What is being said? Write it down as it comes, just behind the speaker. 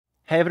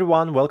Hey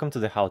everyone, welcome to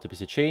the How to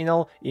PC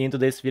channel. In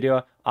today's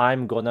video,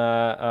 I'm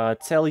gonna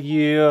tell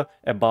you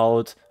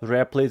about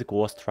Replit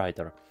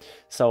Ghostwriter.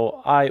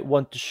 So I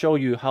want to show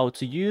you how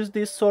to use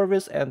this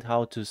service and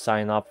how to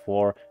sign up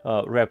for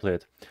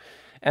Replit.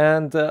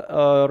 And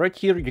right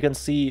here you can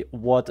see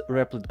what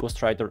Replit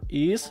Ghostwriter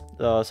is.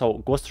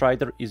 So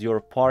Ghostwriter is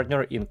your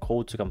partner in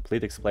code to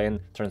complete,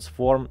 explain,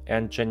 transform,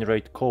 and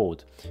generate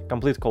code.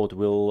 Complete code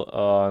will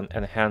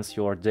enhance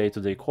your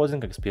day-to-day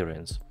coding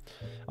experience.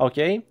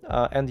 Okay,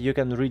 and you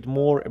can read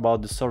more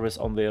about the service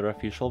on their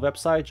official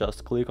website.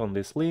 Just click on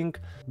this link,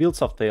 build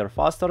software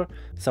faster.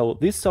 So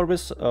this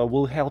service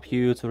will help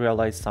you to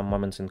realize some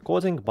moments in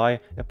coding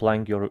by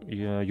applying your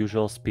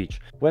usual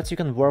speech. Where you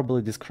can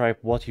verbally describe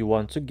what you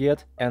want to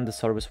get, and the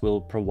service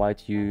will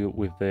provide you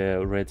with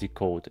the ready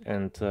code.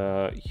 And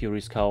here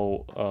is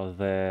how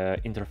the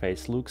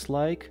interface looks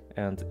like,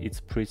 and it's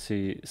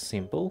pretty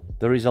simple.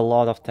 There is a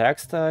lot of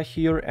text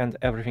here, and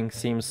everything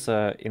seems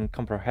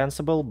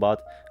incomprehensible,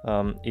 but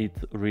it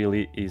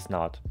really is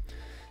not.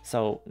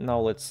 So now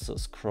let's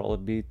scroll a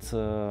bit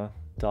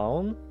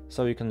down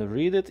so you can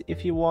read it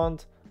if you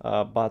want,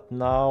 but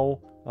now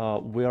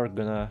we're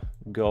gonna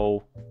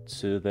go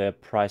to the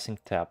pricing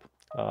tab.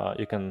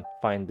 You can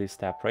find this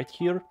tab right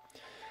here,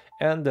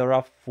 and there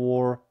are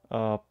 4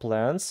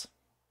 plans.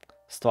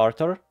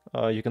 Starter,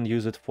 you can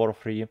use it for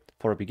free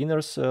for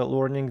beginners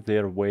learning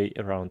their way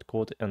around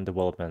code and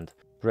development.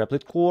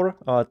 Replit Core,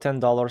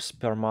 $10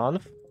 per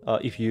month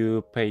if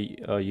you pay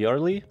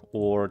yearly,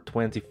 or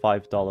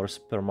 $25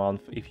 per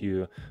month if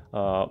you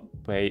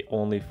pay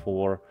only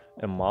for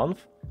a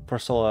month. For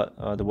solo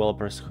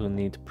developers who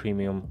need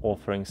premium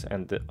offerings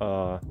and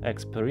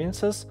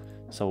experiences.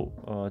 So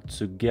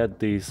to get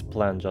this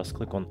plan, just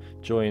click on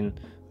Join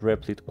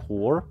Replit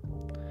Core.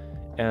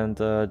 And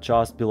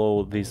just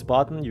below this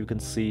button you can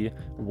see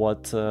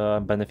what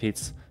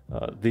benefits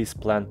this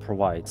plan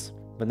provides.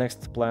 The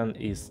next plan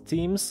is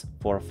Teams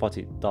for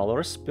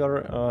 $40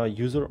 per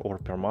user or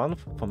per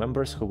month for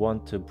members who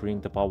want to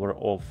bring the power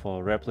of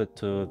Replit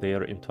to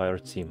their entire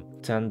team.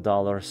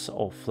 $10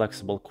 of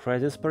flexible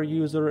credits per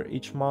user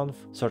each month,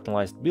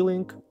 certainized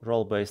billing,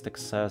 role-based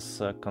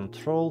access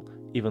control,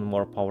 even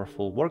more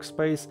powerful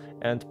workspace,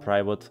 and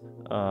private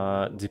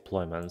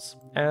deployments.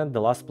 And the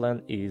last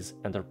plan is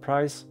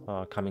Enterprise,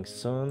 coming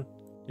soon.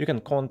 You can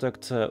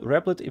contact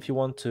Replit if you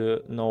want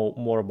to know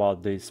more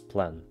about this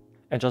plan.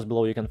 And just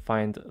below you can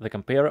find the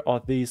compare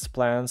of these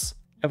plans.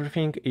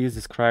 Everything is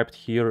described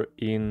here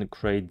in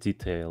great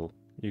detail.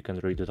 You can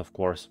read it, of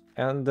course.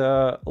 And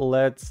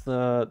let's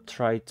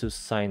try to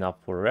sign up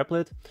for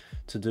Replit.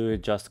 To do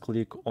it, just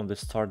click on the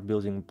Start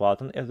Building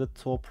button at the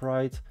top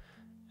right.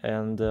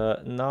 And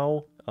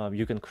now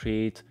you can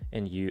create a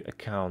new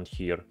account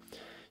here.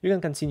 You can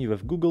continue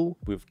with Google,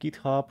 with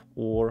GitHub,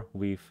 or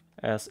with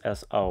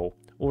SSO.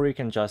 Or you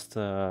can just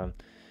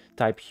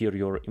type here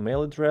your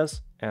email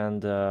address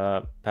and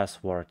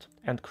password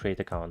and create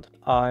account.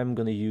 I'm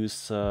gonna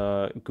use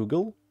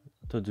Google.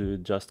 To do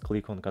it, just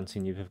click on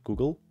Continue with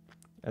Google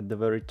at the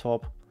very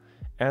top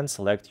and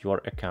select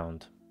your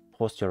account.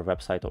 Host your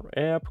website or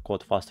app,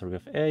 code faster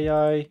with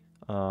AI,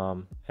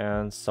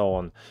 and so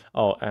on.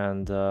 Oh,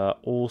 and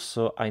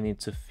also I need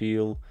to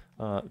fill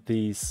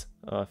these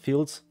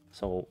fields.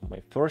 So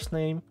my first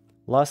name,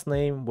 last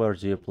name, where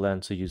do you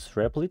plan to use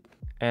Replit,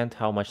 and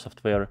how much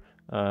software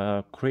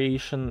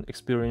creation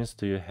experience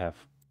do you have?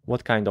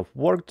 What kind of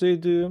work do you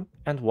do,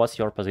 and what's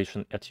your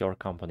position at your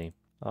company?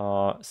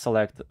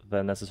 Select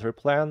the necessary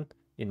plan.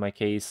 In my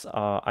case,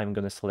 I'm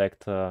gonna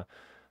select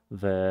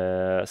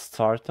the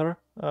starter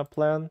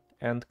plan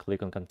and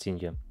click on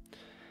continue.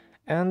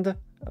 And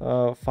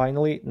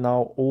finally,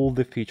 now all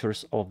the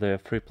features of the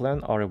free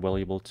plan are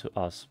available to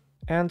us.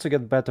 And to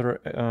get better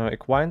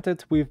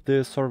acquainted with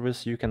the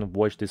service, you can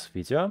watch this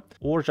video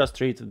or just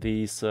read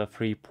these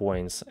 3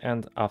 points.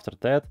 And after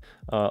that,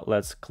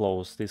 let's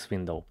close this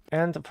window.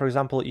 And for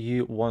example,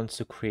 you want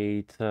to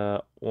create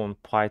on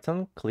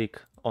Python,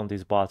 click on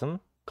this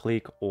button,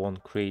 click on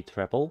Create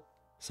REPL.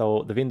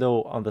 So the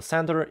window on the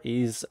center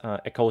is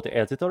a code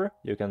editor.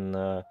 You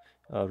can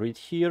read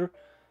here.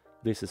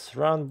 This is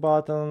Run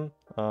button.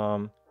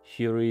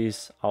 Here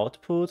is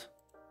Output.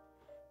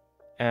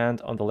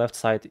 And on the left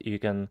side, you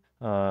can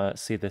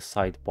see the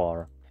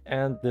sidebar.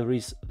 And there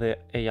is the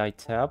AI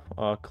tab.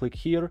 Click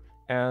here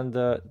and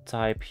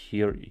type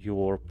here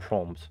your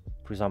prompt.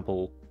 For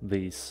example,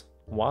 this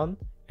one,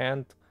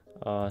 and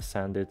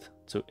send it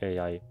to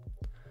AI.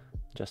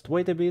 Just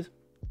wait a bit.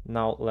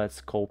 Now let's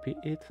copy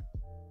it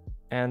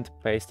and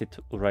paste it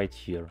right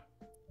here.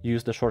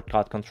 Use the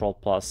shortcut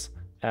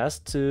Ctrl+S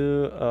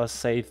to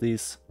save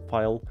this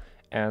file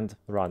and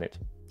run it.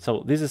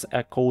 So this is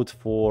a code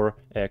for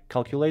a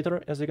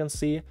calculator, as you can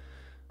see.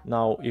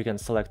 Now you can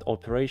select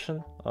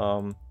operation,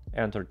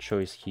 enter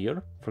choice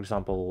here. For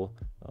example,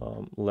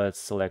 let's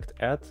select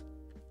add,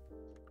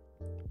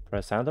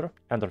 press enter,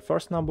 enter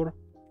first number,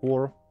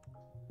 4,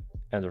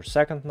 enter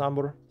second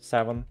number,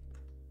 7,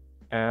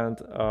 and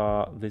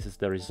this is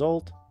the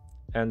result.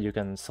 And you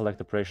can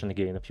select operation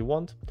again if you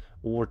want,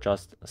 or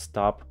just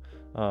stop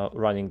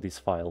running this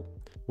file.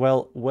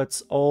 Well,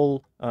 that's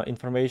all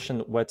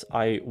information that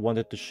I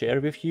wanted to share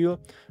with you.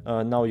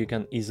 Now you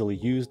can easily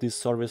use this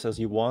service as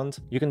you want.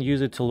 You can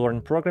use it to learn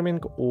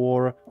programming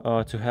or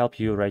to help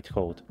you write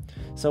code.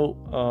 So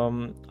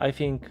I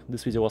think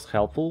this video was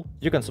helpful.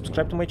 You can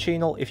subscribe to my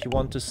channel if you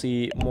want to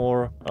see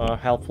more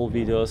helpful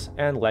videos,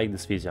 and like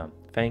this video.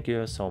 Thank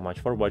you so much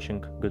for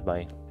watching.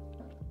 Goodbye.